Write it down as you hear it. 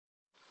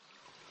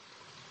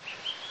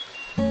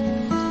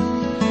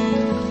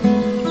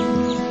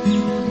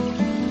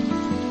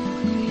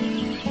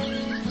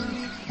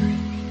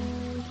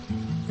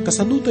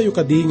kasano tayo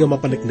kadi nga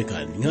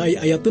mapaneknekan nga ay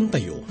ayaten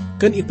tayo,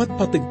 kan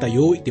ipatpateg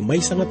tayo iti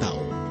maysa nga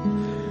tao.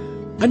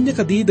 Anya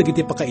kadi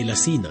dagiti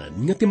pakailasinan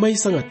nga ti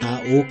maysa nga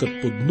tao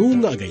ket pudno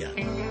nga agayat.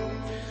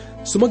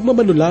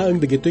 Sumagmamanula ang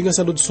dagitoy nga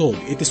saludsog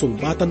iti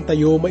sungbatan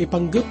tayo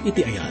maipanggep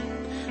iti ayat.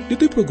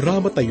 Dito'y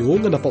programa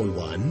tayo nga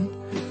napaulwan,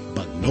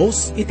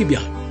 Bagnos iti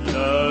Biag.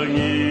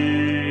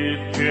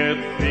 Langit ket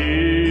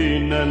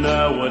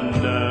pinanawan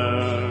na,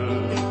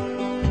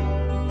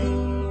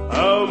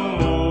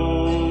 amo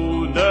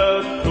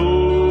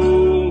natungpal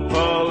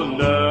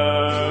na,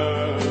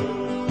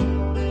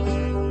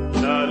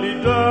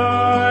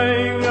 naliday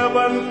nga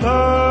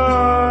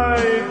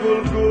bantay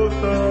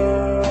Golgota,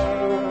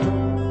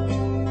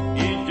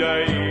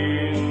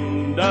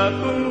 ijayin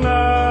datong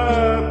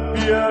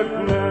nabiag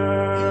na.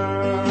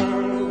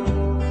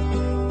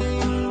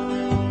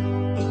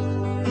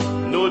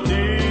 No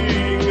di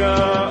nga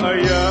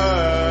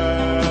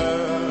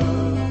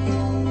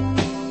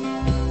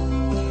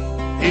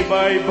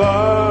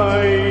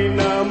ibay-bay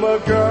na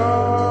maga,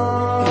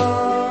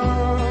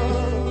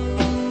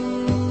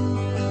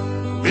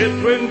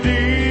 bitwen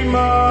di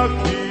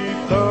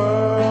makita,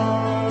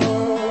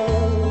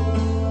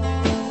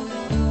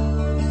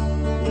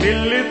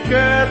 pilit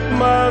ket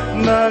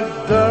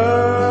matnagda.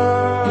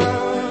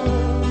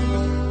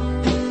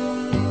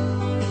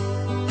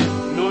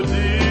 No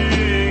di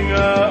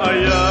nga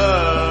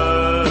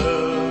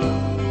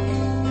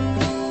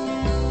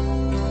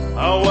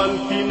awan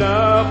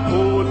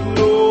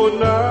kinapudno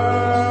na,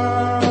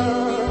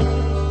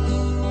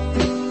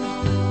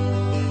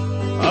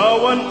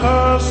 awan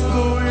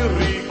kastoy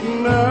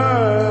rigna.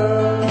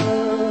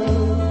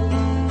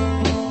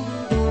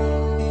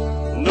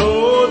 No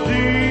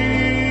di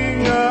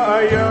nga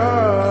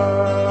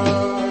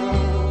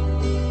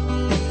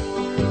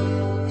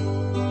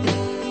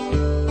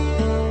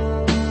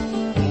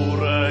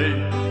uray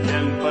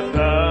yan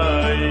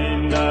patay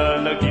na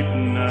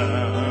nagibna,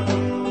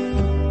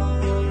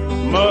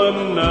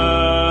 mananakaw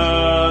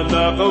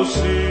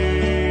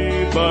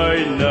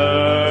sibay na,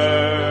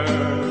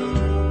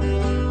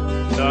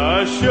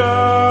 na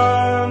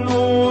siyang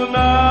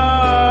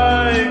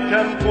unay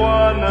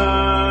kankwana,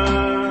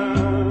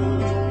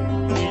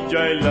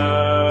 ijay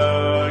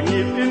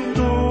langit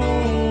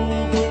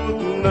intugod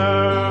na.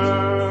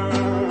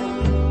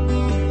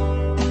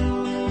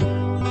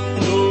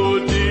 No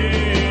di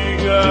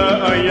nga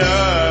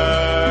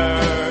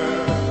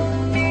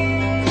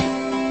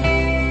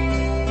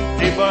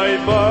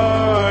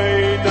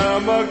ibay-bay na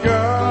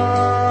maga,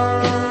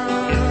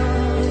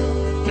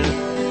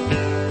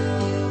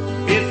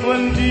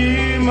 itwan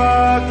di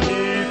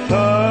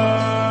makita,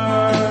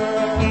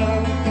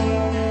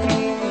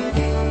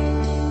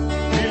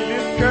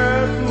 pilit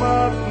ket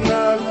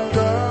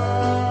matnagda.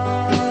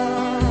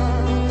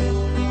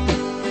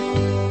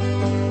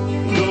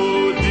 No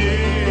di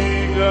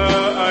nga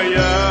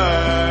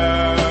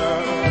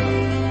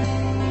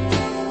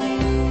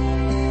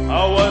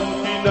awan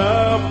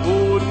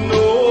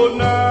kinapudno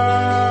na,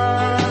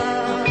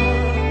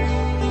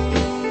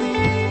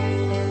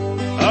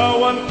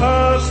 awan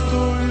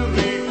kastoy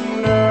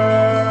rigna.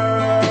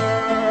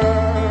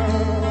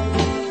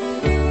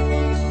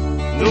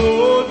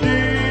 No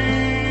di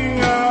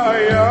nga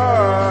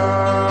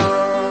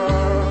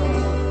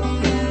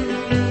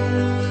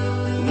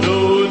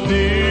no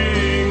di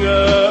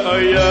nga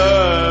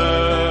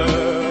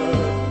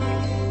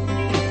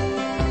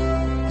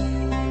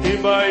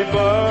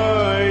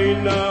ibay-bay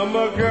na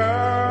maga.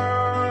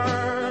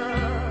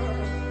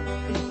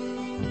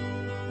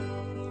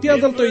 Ti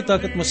adal to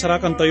itakat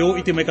masarakan tayo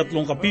iti may 3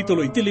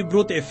 kapitulo iti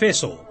libro ti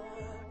Efeso.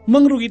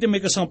 Mangrug iti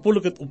may 10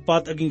 ket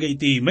 4 aging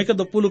iti may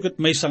 20 ket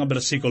may 1 nga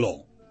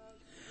bersikulo.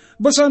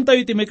 Basahan tayo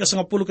iti may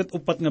 10 ket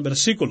 4 nga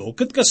bersikulo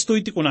ket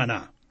kastoy ti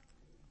kunana.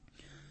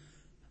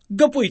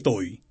 Gapo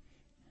itoy,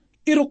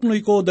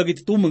 iruknoy ko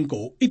dagiti tumeng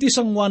ko iti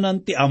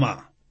sangwanan ti Ama.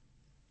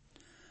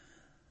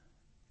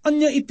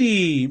 Anya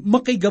iti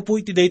makaigapo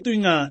iti daytoy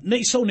nga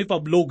naisaw ni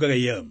Pablo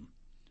gagayem.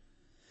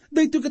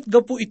 Daytoy ket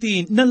gapo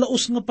iti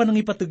nalaos nga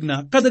panangipateg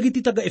na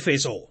kadagiti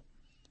taga-Efeso.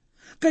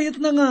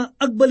 Kayat na nga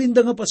agbalinda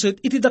nga paset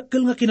iti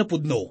dakkel nga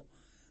kinapudno.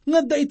 Nga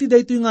da iti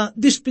daytoy nga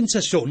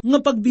dispensasyon nga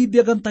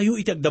pagbibiyagan tayo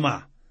iti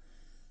agdama.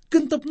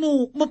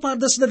 Kentapno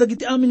mapadas na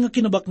dagiti amin nga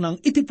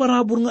kinabaknang iti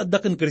parabor nga adda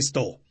ken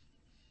Kristo.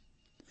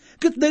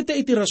 Ket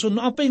daytoy iti rason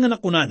no apay nga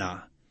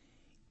nakunana,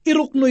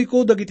 iruknoy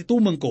ko dagiti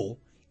tumeng ko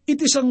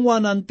iti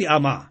sangwanan ti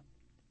Ama.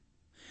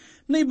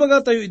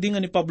 Naibaga tayo idi nga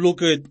ni Pablo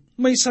ket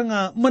may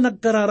nga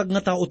managkararag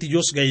nga tao ti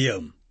Diyos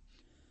gayem.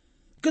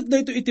 Ket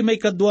dayto iti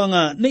may kadwa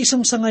nga na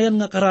isang sangayan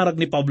nga kararag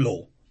ni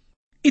Pablo.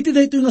 Iti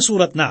dayto nga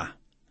surat na.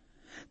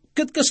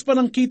 Ket kas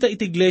panangkita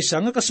iti iglesia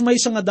nga kas may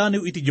nga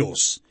daniw iti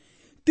Diyos.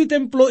 Ti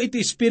templo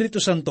iti Espiritu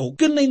Santo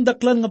ken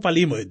naindaklan nga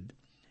palimod.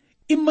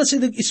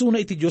 Immasideg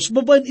isuna iti Diyos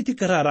babaen iti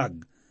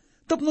kararag.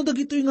 Tapno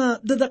dagitoy nga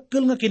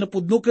dadakkel nga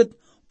kinapudno ket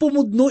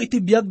pumudno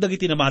iti biag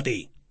dagiti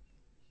namati.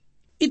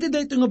 Iti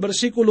dayto nga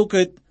bersikulo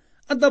ket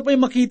at dapay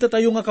makita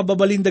tayo nga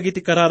kababalin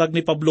dagiti kararag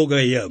ni Pablo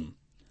gayem.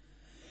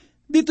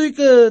 Dito'y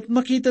kat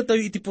makita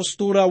tayo iti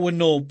postura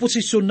wenno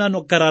posisyon na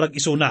no agkararag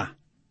iso na.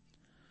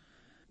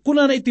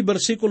 Kuna na iti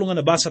bersikulo nga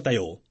nabasa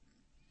tayo,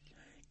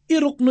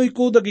 iruknoy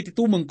ko dagiti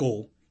tumeng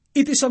ko,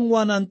 iti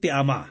sangwanan ti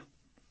Ama.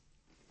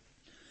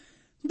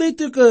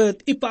 Dito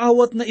kat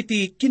ipaawat na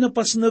iti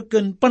kinapasnag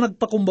ken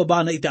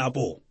panagpakumbaba na iti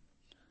Apo.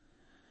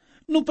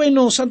 No pay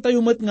no, san tayo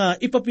mat nga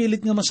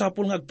ipapilit nga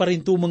masapol nga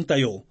agparintumang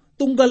tayo,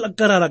 tunggal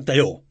agkararag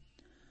tayo.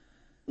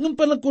 Ngam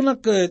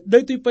panagkunak kat,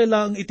 dito pay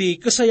lang iti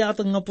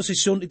kasayatan nga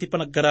posisyon iti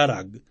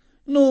panagkararag,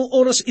 no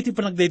oras iti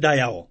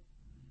panagdaydayaw.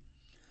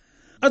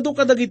 Ado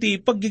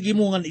kadagiti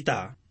paggigimungan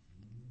ita,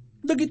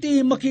 dagiti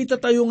makita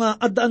tayo nga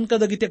adaan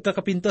kadagiti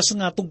agkakapintas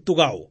nga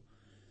tugtugaw,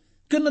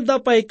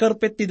 kanadapay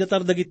karpet ti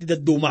datar dagiti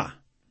dadduma.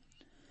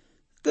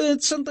 Kat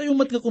san tayo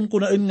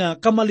matkakunkunaan nga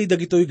kamali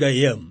dagitoy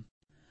gayam.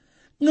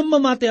 Nga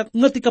mamati ak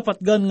nga ti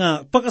kapatgan nga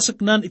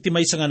pakasaknan iti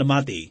maysa nga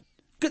namati,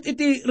 kat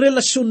iti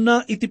relasyon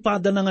na iti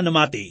pada na nga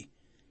namati,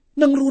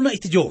 nang runa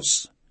iti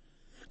Diyos.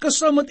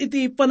 Kasamat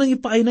iti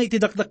panangipaay na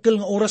iti dakdakkel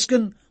nga oras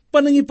ken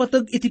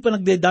panangipatag iti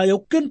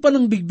panagdedayaw ken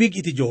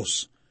panangbigbig iti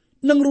Diyos,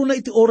 nang runa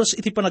iti oras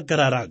iti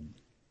panagkararag.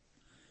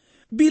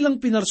 Bilang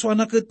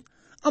pinarsuana ket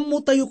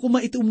ammo tayo kuma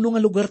iti umno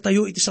nga lugar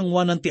tayo iti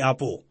sangwanan ti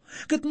Apo,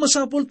 ket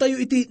masapol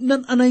tayo iti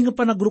nananay nga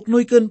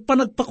panagruknoy ken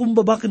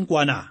panagpakumbaba ken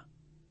kuana.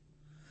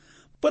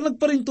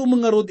 Panagparinto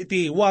mga rod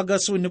iti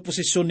wagas wenno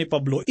posisyon ni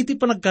Pablo iti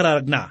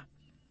panagkararag na.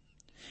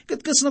 Ket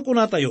kas na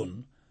kuna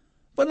tayon,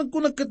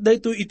 panagkunagkat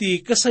dayto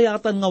iti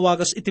kasayatan nga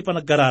wagas iti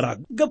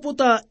panagkararag,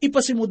 gaputa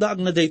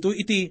ipasimudaag na dayto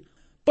iti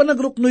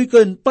panagruknoy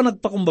ken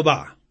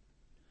panagpakumbaba.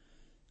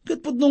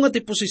 Ket pudno nga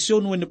ti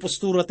posisyon wenno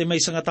postura ti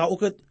maysa nga tao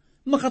ket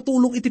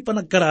makatulong iti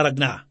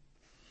panagkararag na.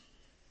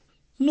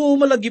 No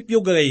malagipyo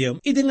gayam,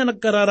 iti nga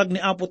nagkararag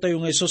ni Apo tayo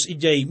nga Isos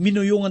ijay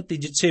minuyungan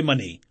ti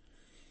Getsemane,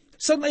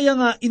 san aya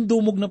nga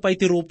indumog na pay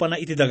ti rupa na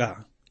iti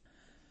daga.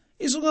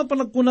 Iso nga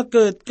panagkunak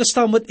ket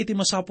kastamat iti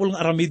masapol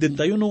nga aramiden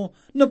tayo no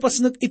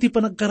napasnag iti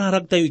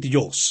panagkararag tayo iti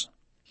Diyos.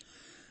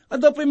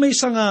 Adapay may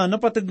isa nga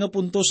napatag nga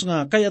puntos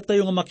nga kaya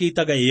tayo nga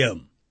makita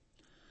gayam.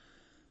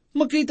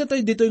 Makita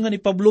tayo dito nga ni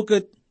Pablo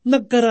ket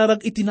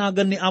nagkararag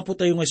itinagan ni Apo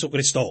tayo nga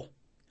Jesucristo.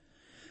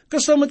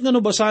 Kastamat nga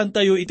nabasaan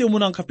tayo iti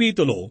umunang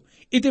kapitulo,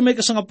 iti may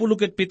kasangapulo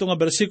ket pito nga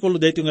bersikulo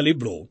dito nga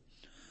libro,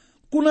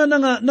 kuna na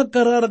nga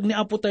nagkararag ni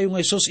Apo tayo nga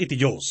Isos iti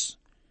Diyos.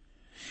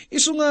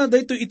 Isu nga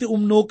dayto iti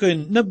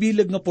umnoken na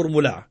bilag nga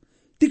formula,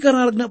 ti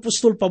kararag na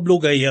Apostol Pablo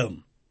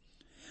gayam.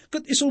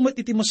 Kat isumat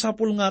iti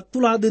masapul nga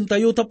tuladen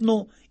tayo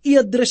tapno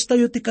i-address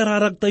tayo ti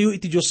kararag tayo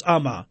iti Diyos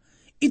Ama,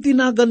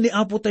 itinagan ni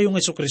Apo tayo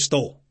nga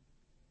Jesucristo.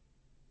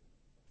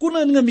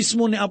 Kunan nga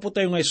mismo ni Apo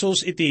tayo nga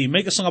Isos iti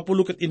may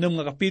kasangapulo ket inam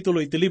nga kapitulo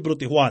iti libro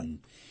ti Juan,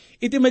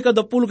 iti may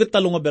kadapulo ket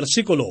talo nga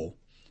bersikulo,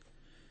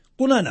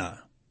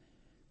 kunana,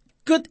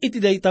 ket iti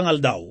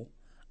daytangal daw,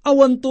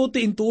 awan to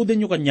ti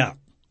intuuden nyo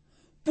kanyak,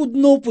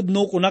 pudno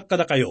kunak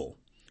kada kayo,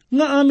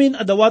 nga amin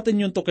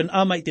adawaten yun to ken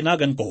Ama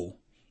itinagan ko,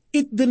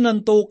 itdenan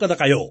to kada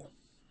kayo.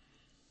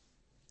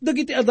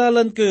 Dagiti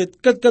adalan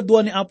ket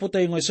kadkadwa ni Apo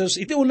tayo nga Isos,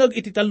 iti unag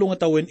iti talo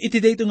nga tawen, iti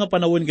dayto nga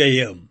panawin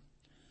gayam.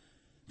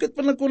 Ket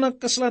panagkunak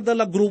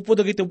kasladala grupo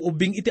dagiti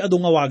ubing iti adu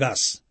nga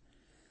wagas.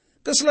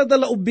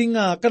 Kasladala ubing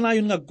nga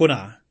kanayon nga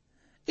agkuna,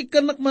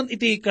 ikanak man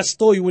iti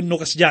kastoy wenno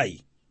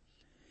kasjay.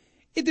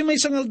 Iti may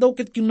sangal daw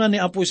ket kimna ni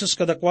Apo Isos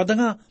kadakwada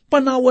nga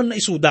panawan na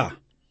isuda.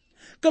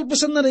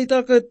 Kalpasan na rita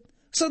ket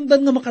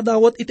sandan nga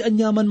makadawat iti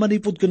anyaman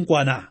manipod ken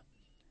kuana.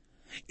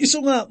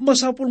 Isu nga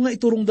masapul nga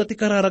iturong dati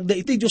kararag da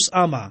iti Diyos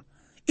Ama,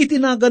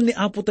 itinagan ni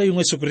Apo tayo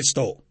nga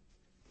Jesucristo.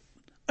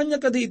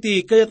 Anya kadi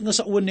iti kayat nga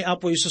sauen ni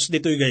Apo Isos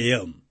ditoy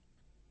gayam.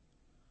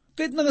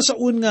 Kahit nga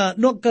saun nga,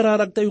 no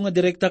agkararag tayo nga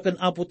direkta kan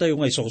Apo tayo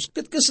nga Isos,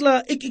 kat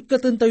kasla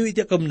ikikatan tayo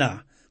iti akam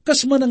na,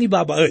 kas manang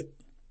ibabaet.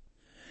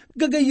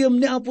 Gagayam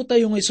ni Apo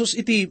tayo nga Isos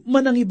iti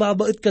manang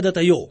ibabaet kada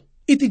tayo,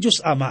 iti Diyos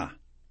Ama.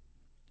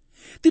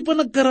 Ti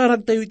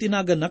panagkararag tayo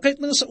itinagan na,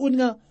 kahit nga saun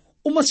nga,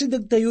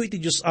 umasidag tayo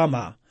iti Diyos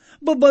Ama,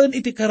 babaan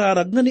iti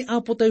kararag nga ni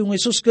Apo tayo nga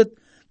Isos, kat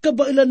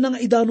kabailan na nga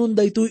idanon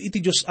dayto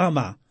iti Diyos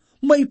Ama,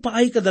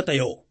 maipaay kada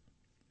tayo.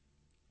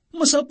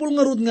 Masapul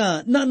nga rod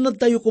nga,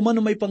 naanad tayo kumano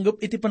may panggap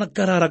iti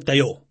panagkararag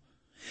tayo.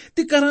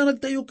 Ti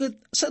kararag tayo kat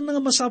saan nga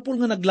masapul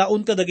nga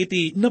naglaon ka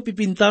dagiti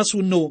napipintas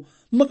no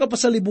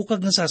makapasalibukag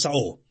nga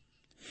sasao.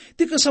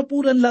 Ti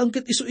kasapulan lang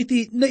kat iso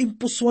iti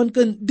naimpuswan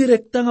kan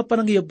direkta nga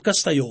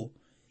panangiyabkas tayo,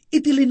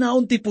 iti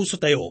linaon ti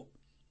puso tayo.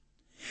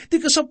 Ti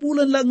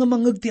kasapulan lang nga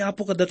mangag ti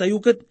Apo kada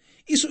tayo kat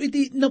iso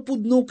iti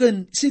napudno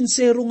kan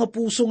sincero nga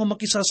puso nga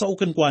makisasao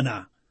kan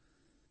kuana.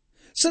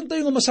 San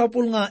tayo nga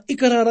masapol nga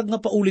ikararag nga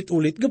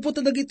paulit-ulit, gaputa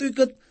dagito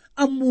ikat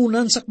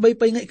amunan sakbay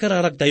pay nga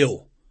ikararag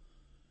tayo.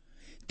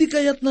 Ti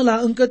kayat na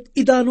laang kat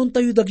idanon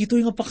tayo dagito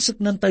nga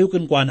paksaknan tayo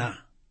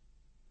kenkwana.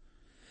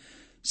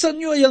 San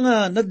nyo ay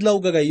nga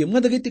nadlaw gagayom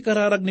nga dagiti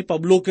kararag ni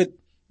Pablo ket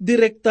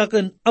direkta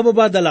ken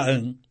ababada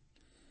laang.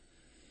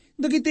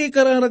 Dagiti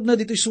kararag na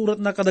dito'y surat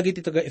na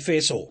kadagiti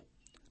Taga-Efeso,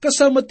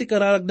 kasamat ti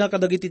kararag na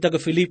kadagiti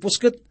Taga-Filipos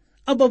ket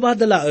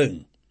ababada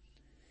laang.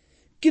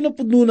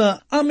 Kinapudno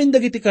na amin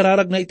dagiti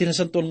kararag na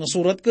itinasantol nga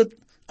surat ket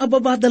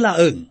ababada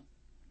laeng.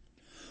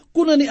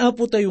 Kuna ni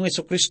Apo tayo ng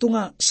Jesu-Kristo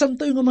nga, san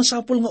tayo nga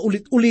masapol nga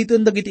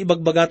ulit-ulitin dagiti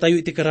ibagbaga tayo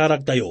iti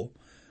kararag tayo,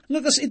 nga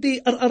kas iti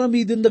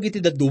araramidin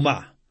dagiti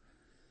daduma.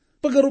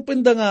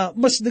 Pagarupen da nga,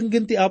 mas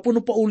denggen ti Apo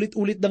no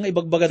paulit-ulit da nga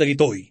ibagbaga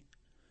dagitoy.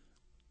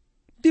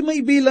 Ti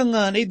may bilang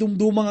nga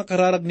naidumduma nga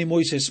kararag ni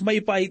Moises,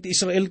 maipaay ti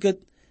Israel ket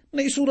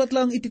naisurat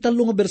lang iti 3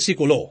 nga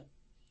bersikulo.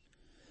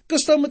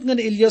 Kastamat nga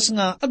ni Elias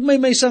nga,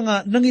 agmaymaysa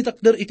nga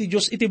nangitakder iti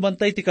Diyos iti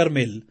bantay ti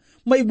Carmel,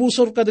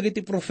 maibusor ka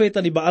dagiti profeta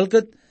ni Baal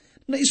ket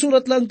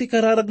naisurat lang ti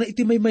kararag na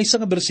iti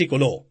maymaysa nga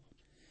bersikulo.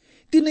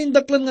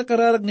 Tinaindaklan nga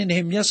kararag ni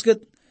Nehemias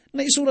ket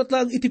naisurat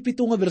lang iti 7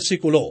 nga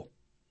bersikulo.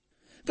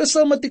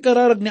 Kastamat ti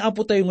kararag ni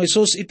Apo tayo ng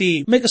Hesus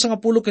iti may 10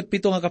 ket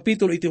 7 nga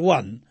kapitulo iti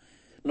Juan,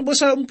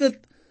 nabasaam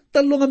ket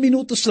 3 nga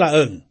minutos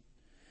laeng.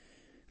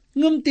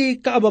 Ngem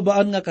ti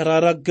kaababaan nga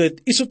kararag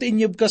ket isu ti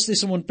inyebkas ni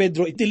Simon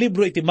Pedro iti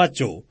libro iti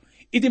Matthew,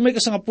 iti may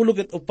 10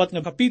 ket 4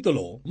 nga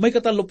kapitulo, may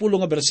 30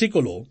 nga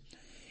bersikulo,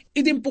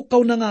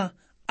 idimpukaw na nga,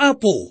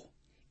 Apo,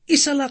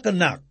 isalakan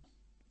nak.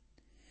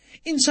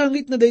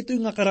 Insangit na dayto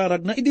nga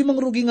kararag na idi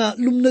mangrugi nga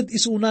lumned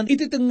isunan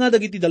iti tengnga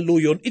dagiti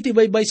daluyon iti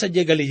baybay sa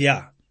Galilea.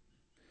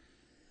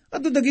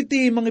 At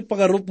dagiti mga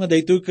pagarup nga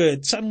dayto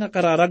ket saan nga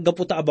kararag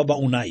gaputa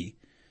ababaunay.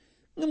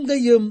 Ngem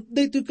gayem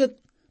dayto ket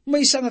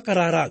maysa nga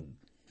kararag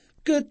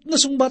ket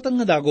nasungbatan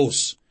nga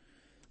dagos.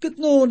 Ket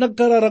no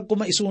nagkararag ko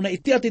maisuna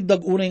iti atid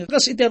dagunay nga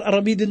kas iti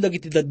aramidin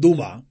dagiti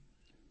dadduma,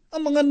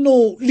 ang mga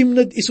no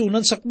limned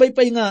isunan sakbay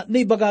pay nga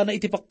naibaga na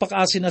iti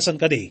pakpakasinasan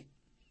kadi.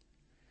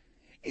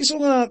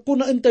 Iso nga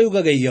kunaan tayo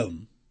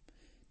gagayam,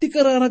 ti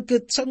kararag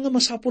ket saan nga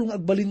masapul nga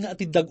agbalin nga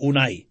atid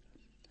dagunay.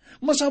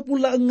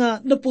 Masapul lang nga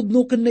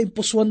napudno ken na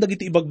impuswan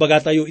dagiti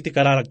ibagbaga tayo iti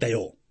kararag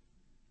tayo.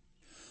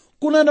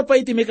 Kuna na pa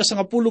iti may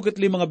 10 ket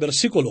 5 nga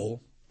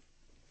bersikulo,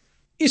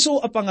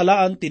 iso a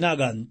pangalaan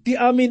tinagan, ti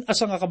amin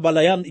asa nga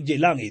kabalayan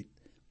iti langit,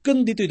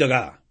 ken dito'y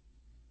daga.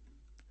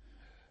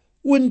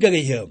 Wen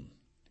gagayam,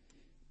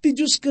 ti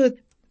Diyos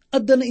ket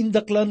adda na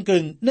indaklan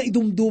ken na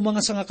idumduma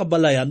nga sa nga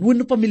kabalayan,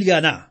 wen no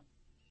pamilya na.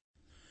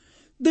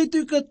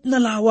 Dito'y ket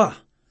nalawa,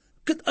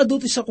 ket ado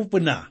ti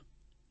sakupen na.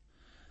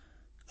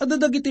 Adda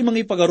dagiti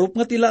mga ipagarup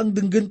nga tila ang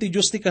denggen ti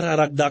Diyos ti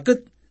kararagda,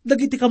 ket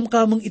dagiti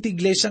kamkamang iti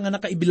iglesia nga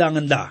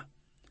nakaibilangan da.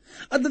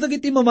 At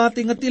dagiti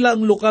mamati nga tila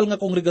ang lokal nga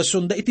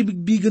kongregasyon da iti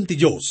bigbigan ti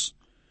Diyos.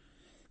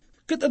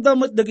 Ket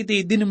adamat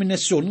dagiti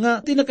denominasyon nga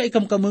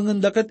tinakaikamkamangan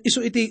da ket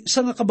isu iti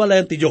sa nga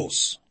kabalayan ti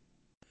Diyos.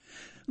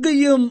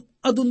 Gayem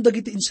adun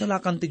dagiti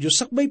insalakan ti Diyos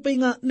sakbay pay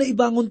nga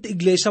naibangon ti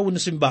iglesia wenno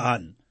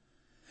simbahan.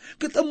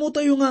 Ket ammo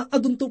tayo nga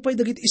adun pay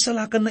dagiti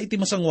isalakan na iti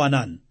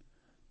masangwanan.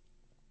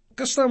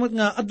 Kastamat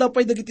nga adda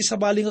pay dagiti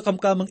sabali nga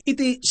kamkamang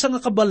iti sa nga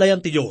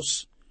kabalayan ti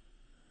Diyos.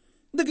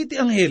 Dagiti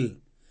anghel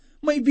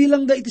may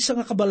bilang da iti sa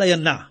nga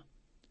kabalayan na.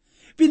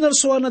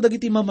 Pinarsuan na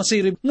dagiti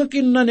mamasirib nga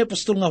kinuna ni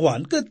Apostol nga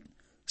Juan, ket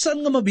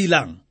saan nga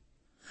mabilang?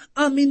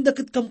 Amin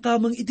dakit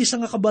kamkamang iti sa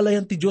nga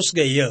kabalayan ti Diyos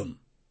gayem.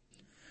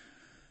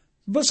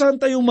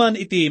 Basahan tayo man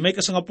iti may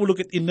 10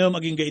 ket 6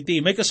 aging gaiti,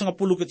 may 10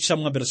 ket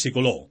 9 nga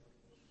bersikulo.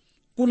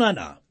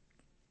 Kunana,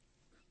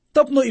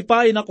 tapno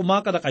ipaay na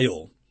kumakada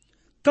kayo,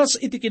 kas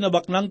iti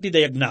kinabaknang ti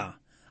dayag na,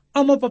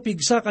 ang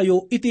mapapigsa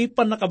kayo iti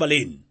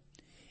panakabalin.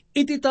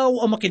 Iti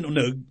tao ang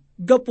makinuneg,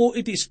 gapo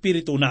iti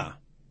espiritu na.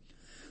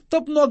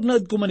 Tapno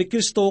agnaed ko man ni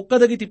Kristo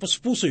kadagiti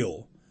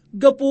puspusoyo,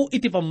 gapo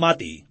iti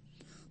pamati.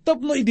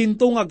 Tapno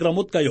idinto nga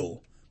agramot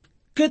kayo,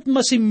 ket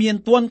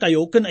masimyentuan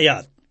kayo ken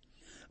ayat.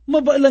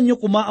 Mabailan nyo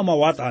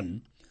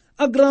kumaamawatan,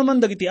 agraman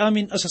dagiti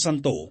amin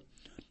asasanto,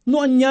 no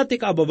anya ti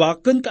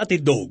kaababa ken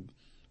kaatidog,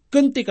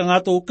 ken ti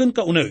kangato ken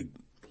kauneg.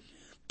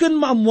 Ken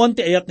maamuan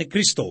ti ayat ni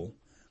Kristo,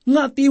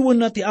 nga atiwan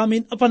na ti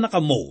amin apan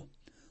nakamo,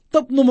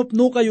 tapno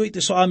mapno kayo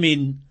iti so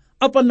amin,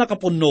 apan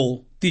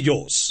nakapunno ti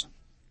Diyos.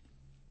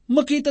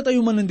 Makita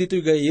tayo man nandito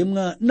gayem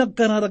nga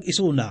nagkararag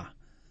isuna,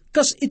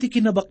 kas iti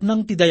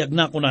kinabaknang ti dayag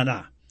na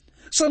kunana.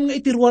 Saan nga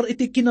itirwar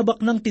iti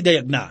kinabaknang ti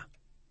dayag na?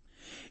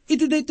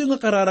 Iti dayto nga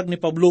kararag ni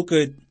Pablo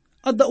ket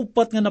adda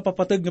upat nga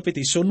napapateg nga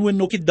petisyon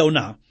wenno kiddaw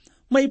na,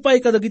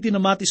 maipay kadagiti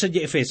namati sa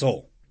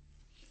Taga-Efeso.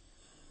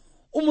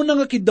 Umuna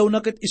nga kiddaw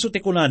na ket isu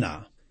ti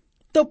kunana,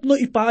 tapno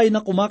ipaay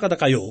na kumakada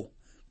kayo,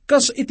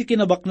 kas iti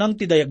kinabaknang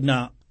ti dayag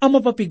na, ang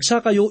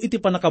mapapigsa kayo iti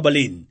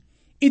panakabalin,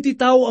 iti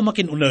tao ang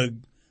makinuneg,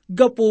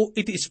 gapo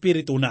iti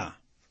espiritu na.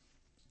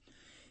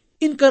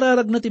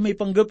 Inkararag na ti may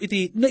panggap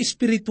iti na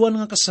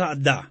espirituan nga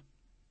kasaada.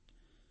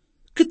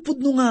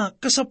 Kitpudno nga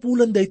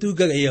kasapulan da ito'y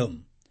gagayam.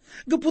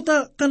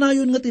 Gaputa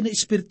kanayon nga ti na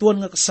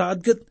espirituan nga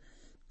kasaad ket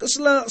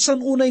kasla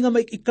san unay nga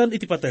maikikan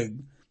iti pateg,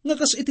 nga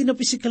kas iti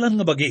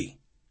napisikalan nga bagi.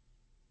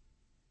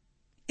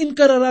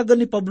 Inkararagan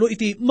ni Pablo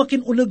iti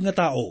makinuneg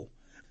nga tao.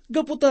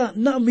 Gaputa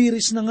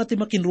naamiris na nga ti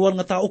makinruar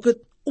nga tao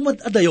ket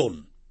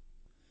umad-adayon.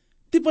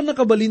 Ti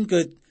panakabalin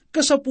ket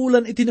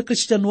kasapulan iti na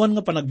kristyanuan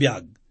nga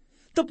panagbiag,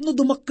 tapno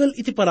dumakkel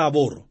iti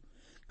parabor,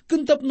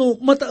 ken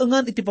tapno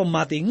mataengan iti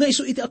pamati nga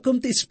isu iti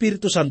akam ti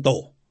Espiritu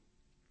Santo.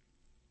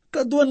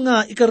 Kaduan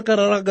nga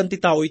ikarkararagan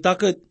ti tao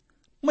itaket,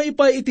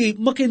 maipay iti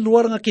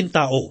makinruar nga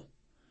kintao.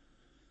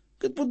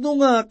 Ket pudno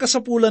nga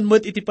kasapulan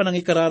met iti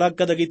panangikararag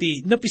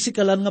kadagiti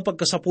napisikalan nga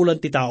pagkasapulan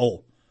ti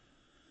tao.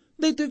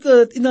 Daytoy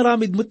kat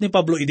inaramid mo't ni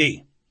Pablo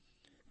idi.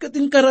 Kat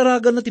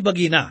inkararagan na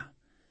tibagina.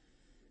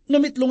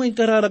 Namitlo nga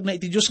inkararag na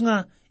iti Diyos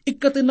nga,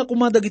 ikatin na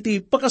kumadag iti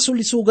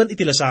pakasulisugan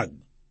iti lasag.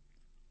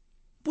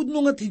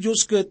 Pudno nga ti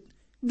Diyos kat,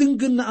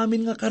 dinggan na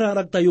amin nga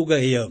kararag tayo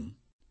gayam.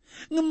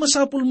 Nga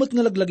masapul mat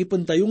nga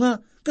laglagipan tayo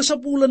nga,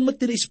 kasapulan mat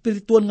tira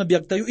espirituan nga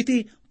biyag tayo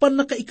iti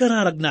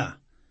panakaikararag na.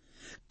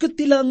 Kat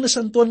tila ang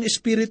nasantuan nga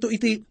espiritu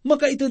iti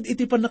makaitid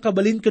iti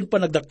panakabalin kan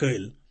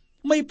panagdakkel.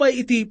 May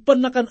pay iti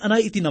panakan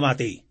anay iti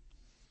namati.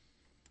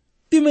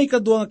 Ti may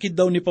kadwa nga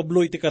kiddaw ni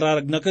Pablo iti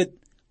kararag na kat,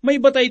 may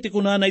batay iti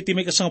kunana iti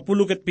may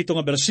kasangapulog at 7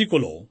 nga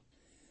bersikulo.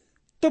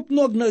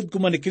 Tapno agnaed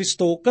kuma ni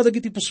Kristo kadag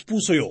iti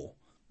puspuso yo,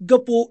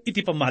 gapo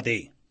iti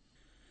pamati.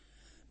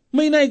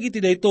 May naig iti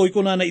daytoy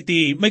kunana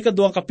iti may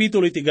kadwang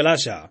kapitulo iti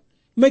Galacia,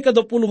 may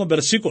 20 nga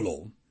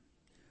bersikulo.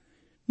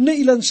 Na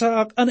ilan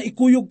saak ana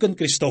ikuyog kan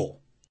Kristo.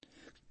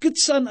 Ket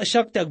saan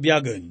asyak ti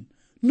agbiagen,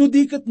 no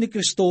diket ni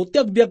Kristo ti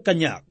agbiag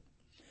kanyak.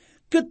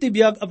 Ket ti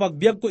biag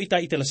apagbiag ko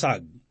ita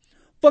itilasag.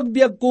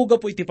 Pagbiag ko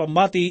gapo iti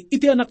pamati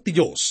iti anak ti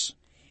Diyos.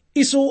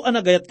 Isu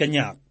anagayat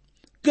kanyak,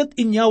 ket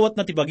inyawat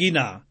na ti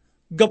bagina,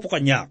 gapo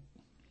kanyak.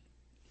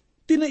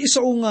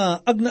 Tinaisao nga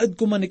agnaed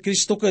ko man ni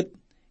Kristo ket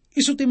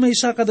isu ti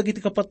maysa kadag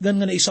iti kapatgan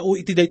nga naisao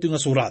iti daytoy nga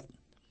surat.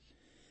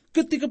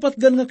 Ket ti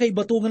kapatgan nga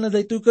kaibatungan na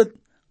daytoy ket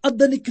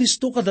adda ni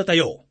Kristo kada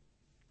tayo.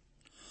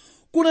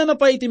 Kuna na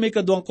pa iti may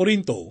 2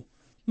 Korinto,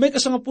 may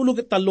 10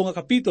 ket 3 nga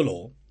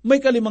kapitulo, may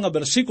 5 nga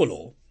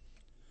bersikulo.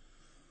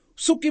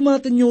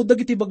 Sukimaten nyo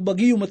dagiti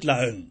bagbagi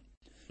matlaeng.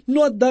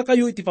 No adda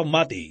kayo iti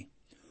pamati,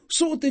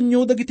 suotin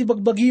nyo dagiti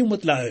bagbagi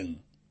matlaeng.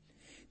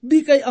 Di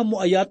kay amo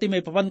ayati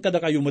may papan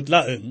kada kayo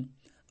matlaeng,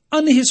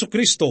 ani Hesu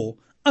Kristo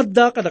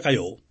adda kada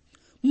kayo,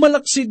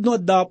 malaksid no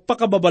adda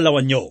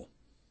pakababalawan nyo.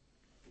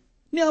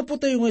 Niapo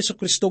tayo nga Hesu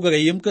Kristo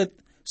gagayim kat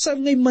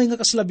saan ngay may nga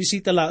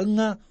kaslabisita laeng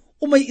nga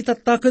umay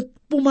itataket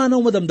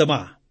pumanaw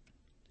madamdama.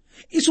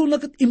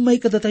 Isunakat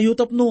imay kada tayo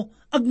tapno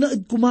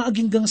agnaed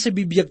kumaaginggang sa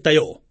bibiyag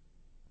tayo.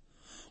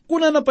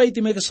 Kuna na pa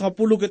iti may 15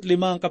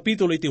 ang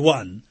kapitulo iti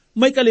 1,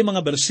 may 5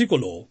 nga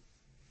bersikulo.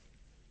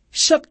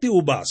 Siyak ti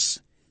ubas,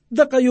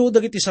 da kayo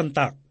dagiti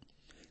santak.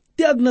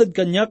 Ti agnad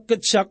kanyak ket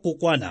siyak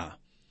kukwana.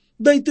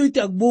 Daytoy ti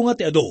agbunga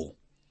ti ado.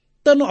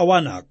 Tano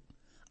awanak,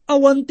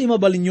 awan ti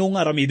mabalinyo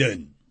nga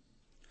aramiden.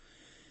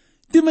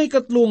 Ti may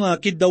 3 nga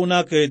kiddaw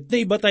na ket na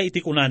ibatay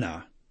iti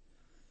kunana.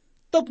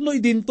 Tapno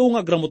idinto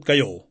nga agramot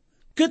kayo,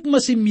 ket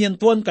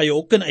masimyentuan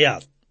kayo ken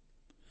ayat.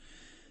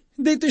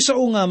 Daytoy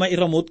sao nga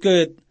mairamot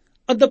ket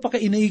adda pa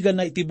kainaigan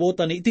na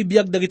itibota ni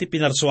itibiyag dagiti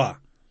pinarswa.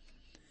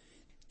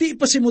 Ti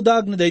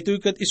ipasimudag na daytoy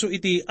ket isu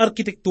iti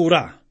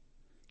arkitektura,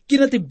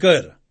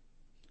 kinatibker.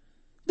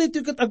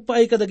 Daytoy ket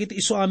agpaay kadagiti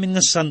isu amin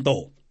nga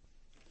santo.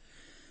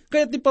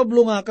 Kaya ti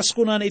Pablo nga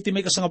kaskuna na iti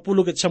may 10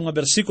 ket 9 nga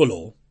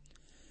bersikulo,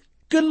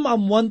 ken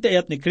maamuan ti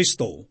ayat ni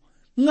Kristo,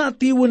 nga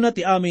atiwen na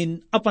ti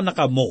amin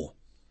apanakam mo.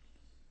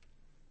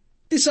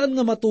 Ti saan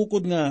nga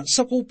matukod nga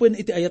sakupen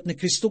iti ayat ni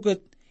Kristo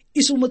ket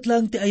isumet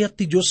lang ti ayat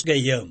ti Dios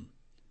gayem.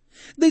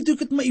 Daytoy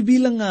ket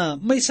maibilang nga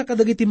may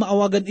sakadagiti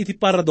maawagan iti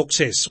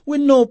paradoxes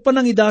wenno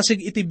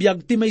panangidasig iti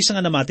biag ti maysa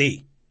nga namati.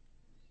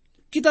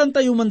 Kitaan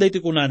tayo man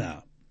daytoy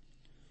kunana.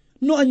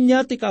 No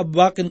anya ti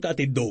kaabaken ka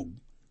atidog,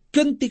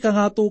 ken ti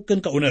kangato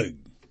ken kauneg.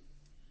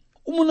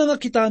 Umuna nga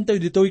kitaan tayo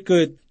ditoy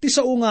ket ti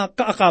sao nga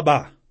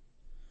kaakaba.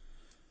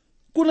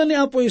 Kuna ni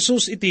Apo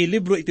Jesus iti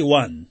libro iti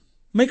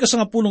 1, may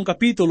 10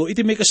 kapitulo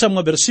iti may 9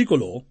 nga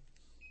bersikulo.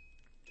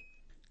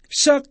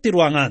 Siak ti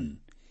ruangan,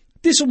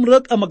 ti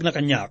sumrek a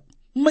magnakanyak,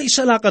 may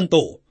isalakan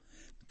to,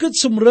 ket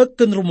sumrek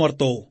ken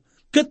rumorto,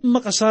 ket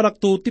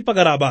makasarak to ti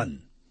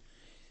pagaraban.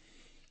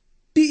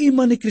 Ti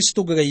ima ni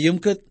Kristo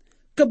gagayem ket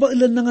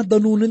kabailan na nga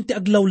danunen ti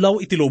aglawlaw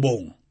iti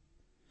lubong.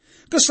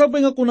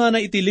 Kasabay nga kunana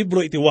iti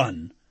libro iti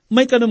 1,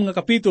 may 6 nga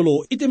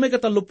kapitulo iti may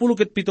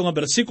 37 nga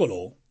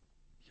bersikulo.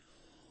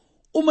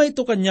 Umay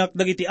to kanyak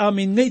dagiti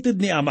amin nga ited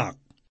ni amak,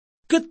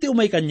 ket ti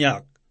umay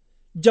kanyak,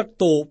 jak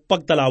to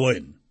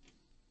pagtalawen.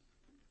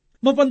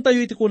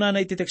 Mapantayo iti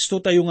kunana iti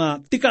teksto tayo nga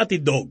ti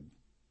kaatidog.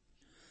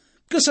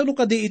 Kasano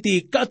kadi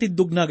iti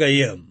kaatidog na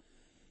gayem?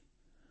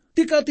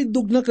 Ti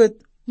kaatidog na ket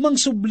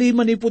mangsubli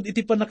manipod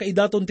iti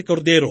panakaidaton ti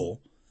kordero,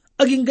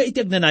 aging ga iti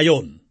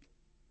agnanayon.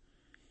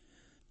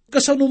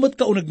 Kasano met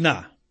kauneg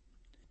na?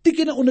 Ti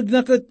kinauneg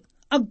na ket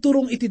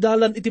agturong iti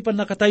dalan iti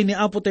panakatay ni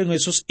Apo tayo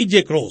Jesus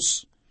ije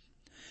cross.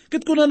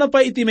 Ket kunana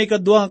pa iti may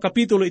 2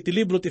 kapitulo iti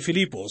libro ti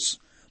Filipos,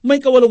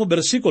 may 8 nga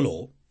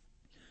bersikulo,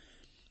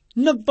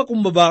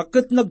 nagpakumbaba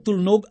ket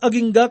nagtulnog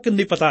aging ga ken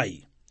ni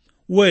patay.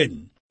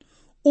 Wen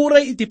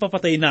uray iti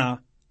papatay na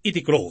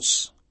iti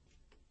cross.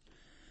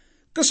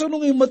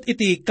 Kasano nga mat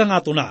iti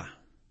kangato na?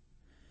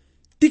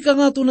 Ti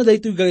kangato na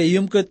daytoy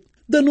gayem ket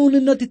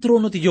danunen na ti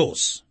trono ti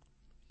Dios.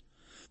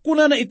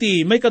 Kuna na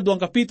iti may 2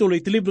 kapitulo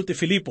iti libro ti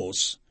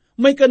Filipos,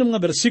 may 6 nga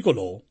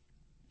bersikulo,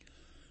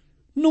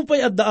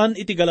 nupay addaan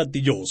iti galad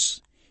ti Dios,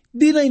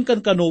 di na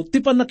inkankano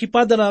ti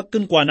panakipadana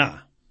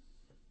kenkwana.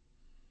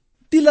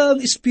 Tila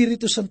ang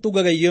Espiritu Santo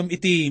gagayem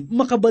iti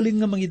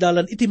makabalin nga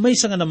mangidalan iti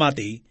maysa nga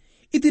namati,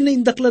 iti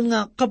naindaklan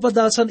nga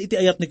kapadasan iti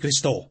ayat ni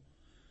Kristo.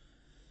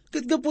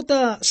 Kat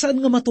gaputa,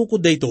 saan nga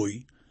matukod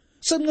daytoy?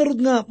 Saan nga rod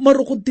nga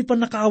marukod ti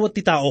panakaawat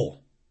ti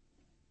tao?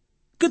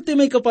 Kat ti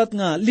may kapat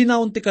nga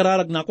linawon ti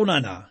kararag na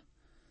kunana,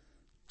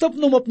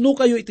 tapno mapno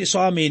kayo iti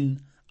so amin,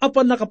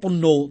 apan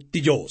nakapunno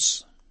ti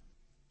Diyos.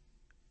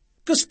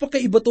 Kas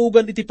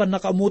pakaibatugan iti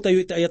panakaamu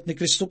tayo iti ayat ni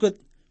Kristo kat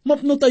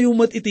mapno tayo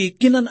mat iti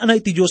kinananay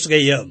ti Diyos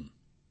gayam.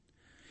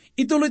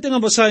 Ituloy ti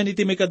nga basahin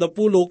iti may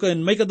kadapulo ken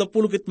may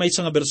kadapulo kit may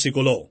nga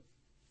bersikulo.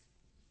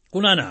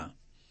 Kunana,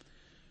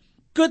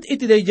 kat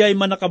iti dayjay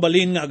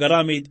manakabalin nga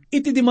agaramid,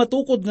 iti di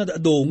matukod nga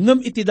dado,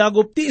 ngam iti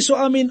dagop ti iso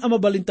amin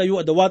amabalin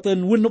tayo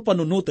adawaten wenno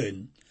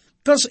panunutin,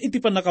 kas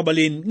iti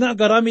panakabalin nga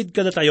agaramid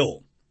kada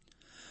tayo.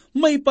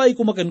 May pay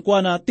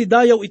kumakankwana ti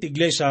dayaw iti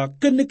iglesia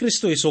ken ni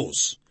Kristo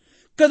Jesus.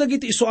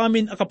 Kadagiti iso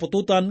amin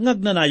akapututan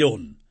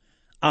ngagnanayon.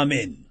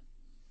 Amen.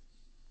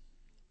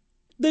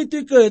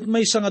 Daytoy ket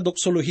may nga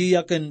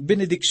doksolohiya ken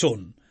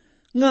benediksyon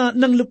nga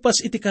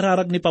nanglepas iti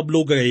kararag ni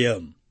Pablo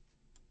gayam.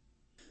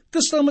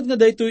 Kastamat nga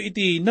daytoy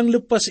iti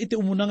nanglepas iti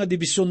umuna nga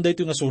dibisyon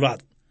daytoy nga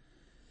surat.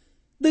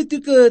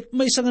 Daytoy ket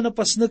may nga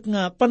napasnek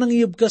nga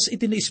panangiyebkas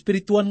iti na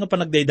espirituan nga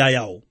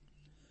panagdaydayaw.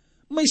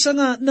 May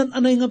nga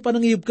nananay nga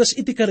panangiyebkas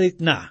iti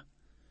karit na.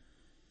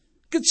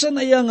 Ket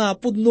sanaya nga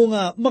pudno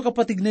nga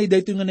makapatignay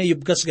daytoy nga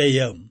nayibkas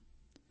gayam.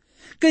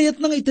 Kayat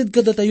nang ited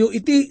kada tayo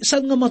iti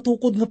saan nga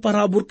matukod nga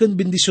parabor ken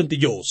bendisyon ti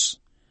Dios.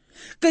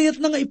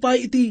 Kayat na nga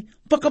ipay iti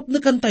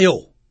pakapnekan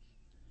tayo.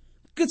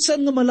 Ket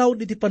saan nga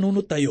malawod iti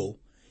panunot tayo,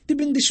 ti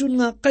bendisyon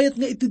nga kayat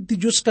nga ited ti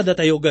Dios kada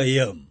tayo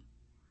gayam.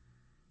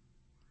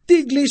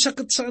 Ti iglesia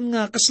ket saan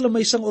nga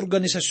kaslamay sang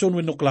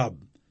organisasyon wenno club.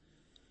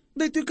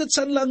 Daytoy ket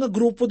saan lang nga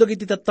grupo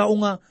dagiti tattao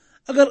nga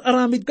agar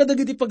aramid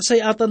kadagiti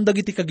pagsayatan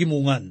dagiti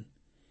kagimungan.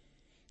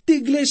 Ti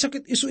iglesia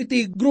ket isu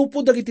iti grupo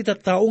dagiti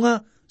tattao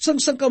nga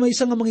sangsang kamay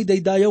nga mga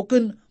daydayaw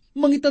ken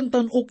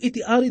mangitantanok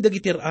iti ari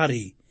dagiti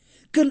ari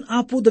ken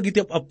apo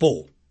dagiti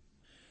apo.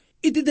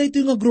 Iti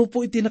daytoy nga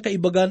grupo iti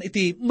nakaibagan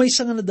iti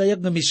maysa nga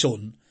nadayag nga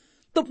misyon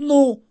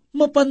tapno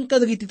mapan ka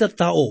dagiti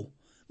tattao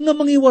nga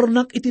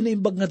mangiwarnak iti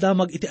naimbag nga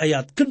damag iti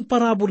ayat ken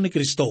parabor ni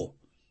Kristo.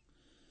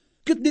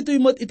 Ket ditoy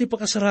met iti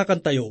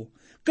pakasarakan tayo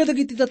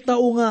kadagiti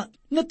tattao nga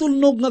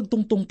natulnog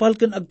ngagtungtungpal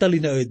ken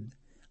agtalinaed.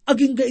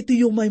 Aging ga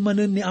iti yung may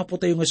manen ni Apo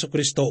tayo nga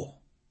Kristo.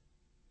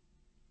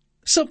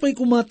 Sapay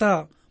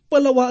kumata,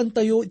 palawaan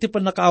tayo, iti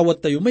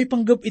panakaawat tayo, may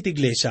panggap iti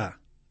iglesia.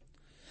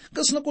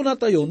 Kas na kuna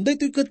tayo,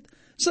 daytoy ket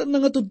saan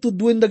nga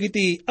tudtudwen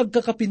dagiti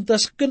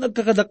agkakapintas ken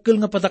agkakadakkel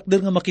nga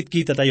patakder nga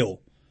makitkita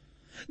tayo.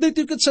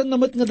 Daytoy ket saan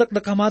namat nga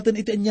dakdakamaten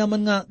iti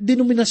anyaman nga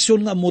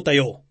denominasyon nga ammo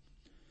tayo.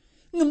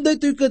 Ngem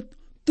daytoy ket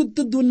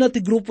tudtudwen na ti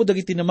grupo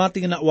dagiti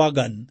namati nga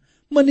naawagan,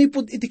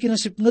 manipod iti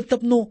kinasipnget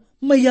tapno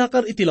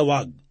mayakar iti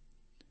lawag.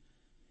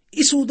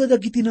 Isuda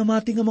dagiti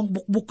namati nga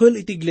mangbukbukel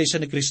iti iglesia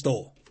ni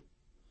Kristo.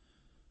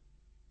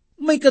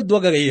 May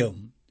kadwa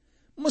gagayam.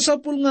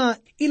 Masapul nga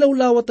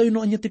ilawlawa tayo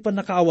no anya ti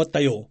panakaawat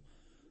tayo.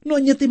 No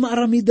anya ti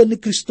maaramidan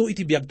ni Kristo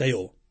iti biag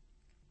tayo.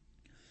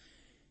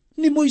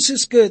 Ni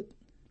Moises ket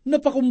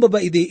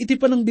napakumbaba iti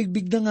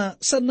panangbigbig na nga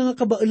saan nga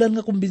kabailan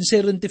nga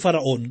kumbinseran ti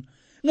Faraon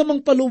nga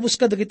mangpalubos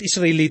ka dagiti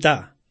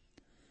Israelita.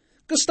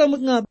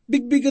 Kastamat nga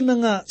bigbigan na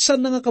nga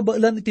saan nga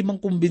kabailan iti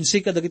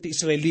mangkumbinsi ka dagiti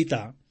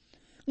Israelita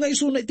nga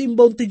isuna iti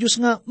imbawn ti Diyos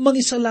nga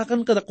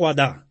mangisalakan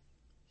kadakwada.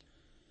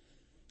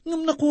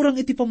 Ngam nakurang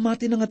iti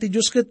pamati na nga ti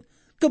Diyos ket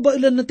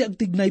kabailan na ti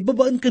agtignay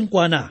babaan ken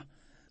kuana.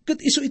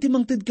 Ket iso iti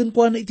mangted ken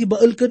kuana iti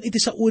baal ken iti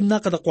saun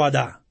na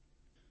kadakwada.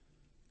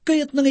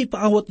 Kayat na nga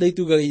ipaawat da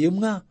ito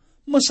gayem nga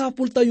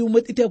masapul tayo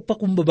met iti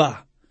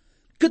agpakumbaba.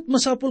 Ket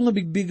masapul nga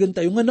bigbigan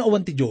tayo nga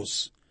naawan ti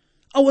Diyos.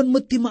 Awan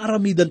met ti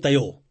maaramidan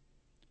tayo.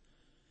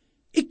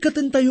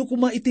 Ikkaten tayo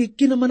kuma iti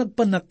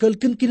kinamanagpanakkel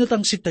ken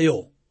kinatangsit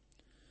tayo.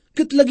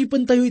 Ket lagi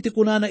pan tayo iti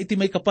kunana iti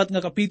may kapat nga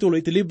kapitulo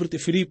iti libro ti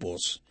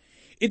Filipos,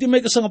 iti may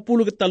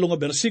kasangapulo ket talo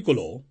nga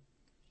bersikulo,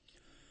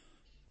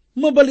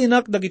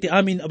 mabalinak dagiti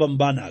amin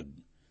abambanag,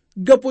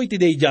 gapo iti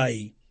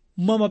dayjay,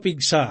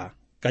 mamapigsa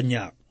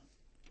kanyak.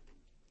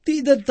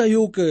 Ti edad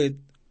tayo ket,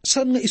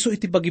 saan nga iso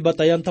iti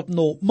pagibatayan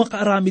tapno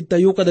makaaramid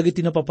tayo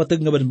kadagiti napapateg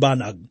nga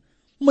banbanag,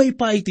 may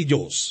pa iti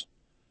Diyos.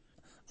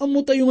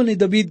 Amo tayo nga ni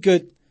David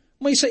ket,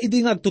 may sa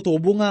idi nga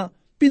agtutubo nga,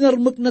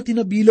 pinarmak na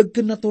tinabilag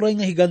ken naturay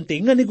nga higante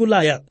nga ni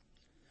Gulayat.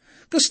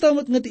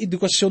 Kastamat nga ti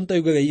edukasyon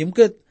tayo gagayim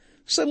ket,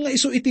 saan nga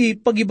iso iti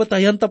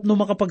pagibatayan tapno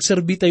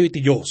makapagserbi tayo iti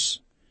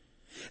Diyos.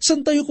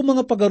 San tayo kung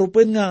mga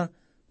pagarupen nga,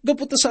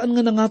 gaputa saan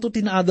nga nangato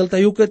tinaadal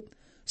tayo ket,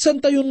 san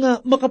tayo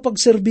nga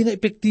makapagserbi nga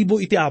epektibo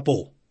iti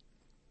Apo.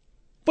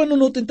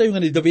 Panunutin tayo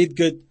nga ni David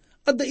ket,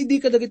 adda idi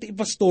ka dagiti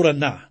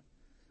ipastoran na,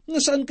 nga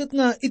saan ket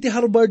nga iti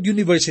Harvard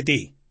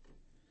University.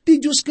 Ti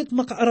Diyos ket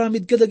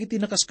makaaramid ka dagiti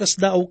nakaskas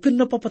dao ken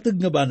napapateg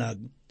nga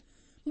banag.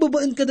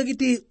 Babaan ka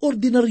dagiti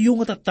ordinaryo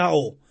nga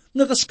tattao,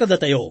 nga kaskada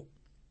tayo.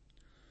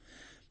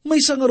 May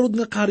sangarod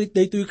nga karit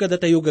da ito'y kada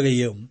tayo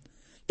gagayam.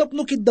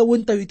 Tapno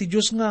kiddawen tayo iti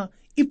Diyos nga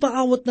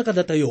ipaawat na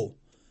kada tayo.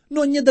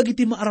 Noon niya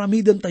dagiti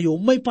maaramidan tayo,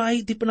 may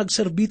pahay iti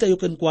panagserbi tayo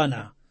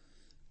kenkwana.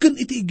 Ken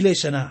iti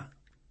iglesia na.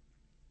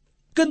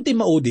 Ken ti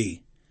maudi,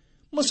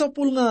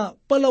 masapul nga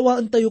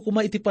palawaan tayo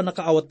kuma iti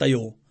panakaawat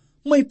tayo,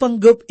 may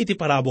panggap iti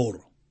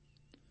parabor.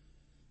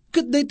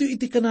 Kat dayto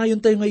iti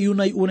kanayon tayo nga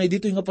unay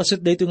dito nga pasit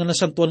dayto nga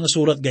nasantuan nga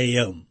surat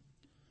gayam.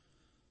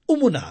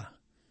 Umuna,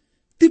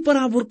 ti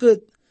parabor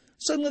kat,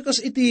 saan nga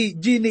kas iti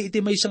gini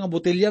iti may nga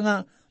botelya nga,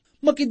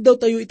 makid daw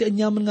tayo iti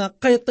anyaman nga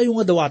kayat tayo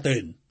nga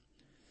dawaten.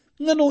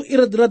 Nga no,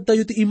 iradrad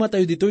tayo ti ima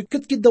tayo dito,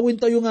 kat kidawin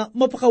tayo nga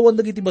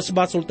mapakawandag iti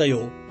basbasol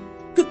tayo,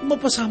 kat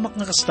mapasamak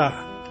nga kasta.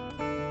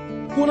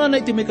 Kuna na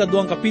iti may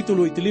kaduang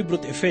kapitulo iti libro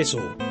ti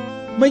Efeso,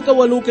 may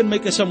kawaluken may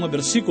kasam nga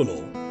bersikulo,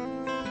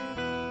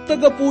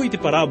 taga po iti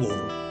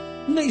parabor,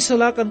 na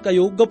isalakan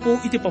kayo gapo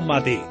iti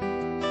pamati.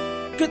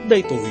 Kat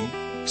daytoy,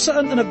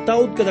 saan nga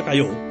nagtaod kada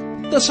kayo,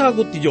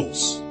 tasagot ti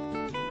Diyos.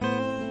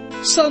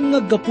 Saan nga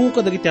gapo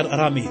kada iti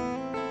aramid,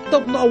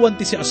 tapno awan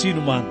ti si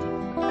asino man,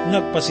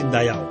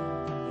 nagpasindayaw.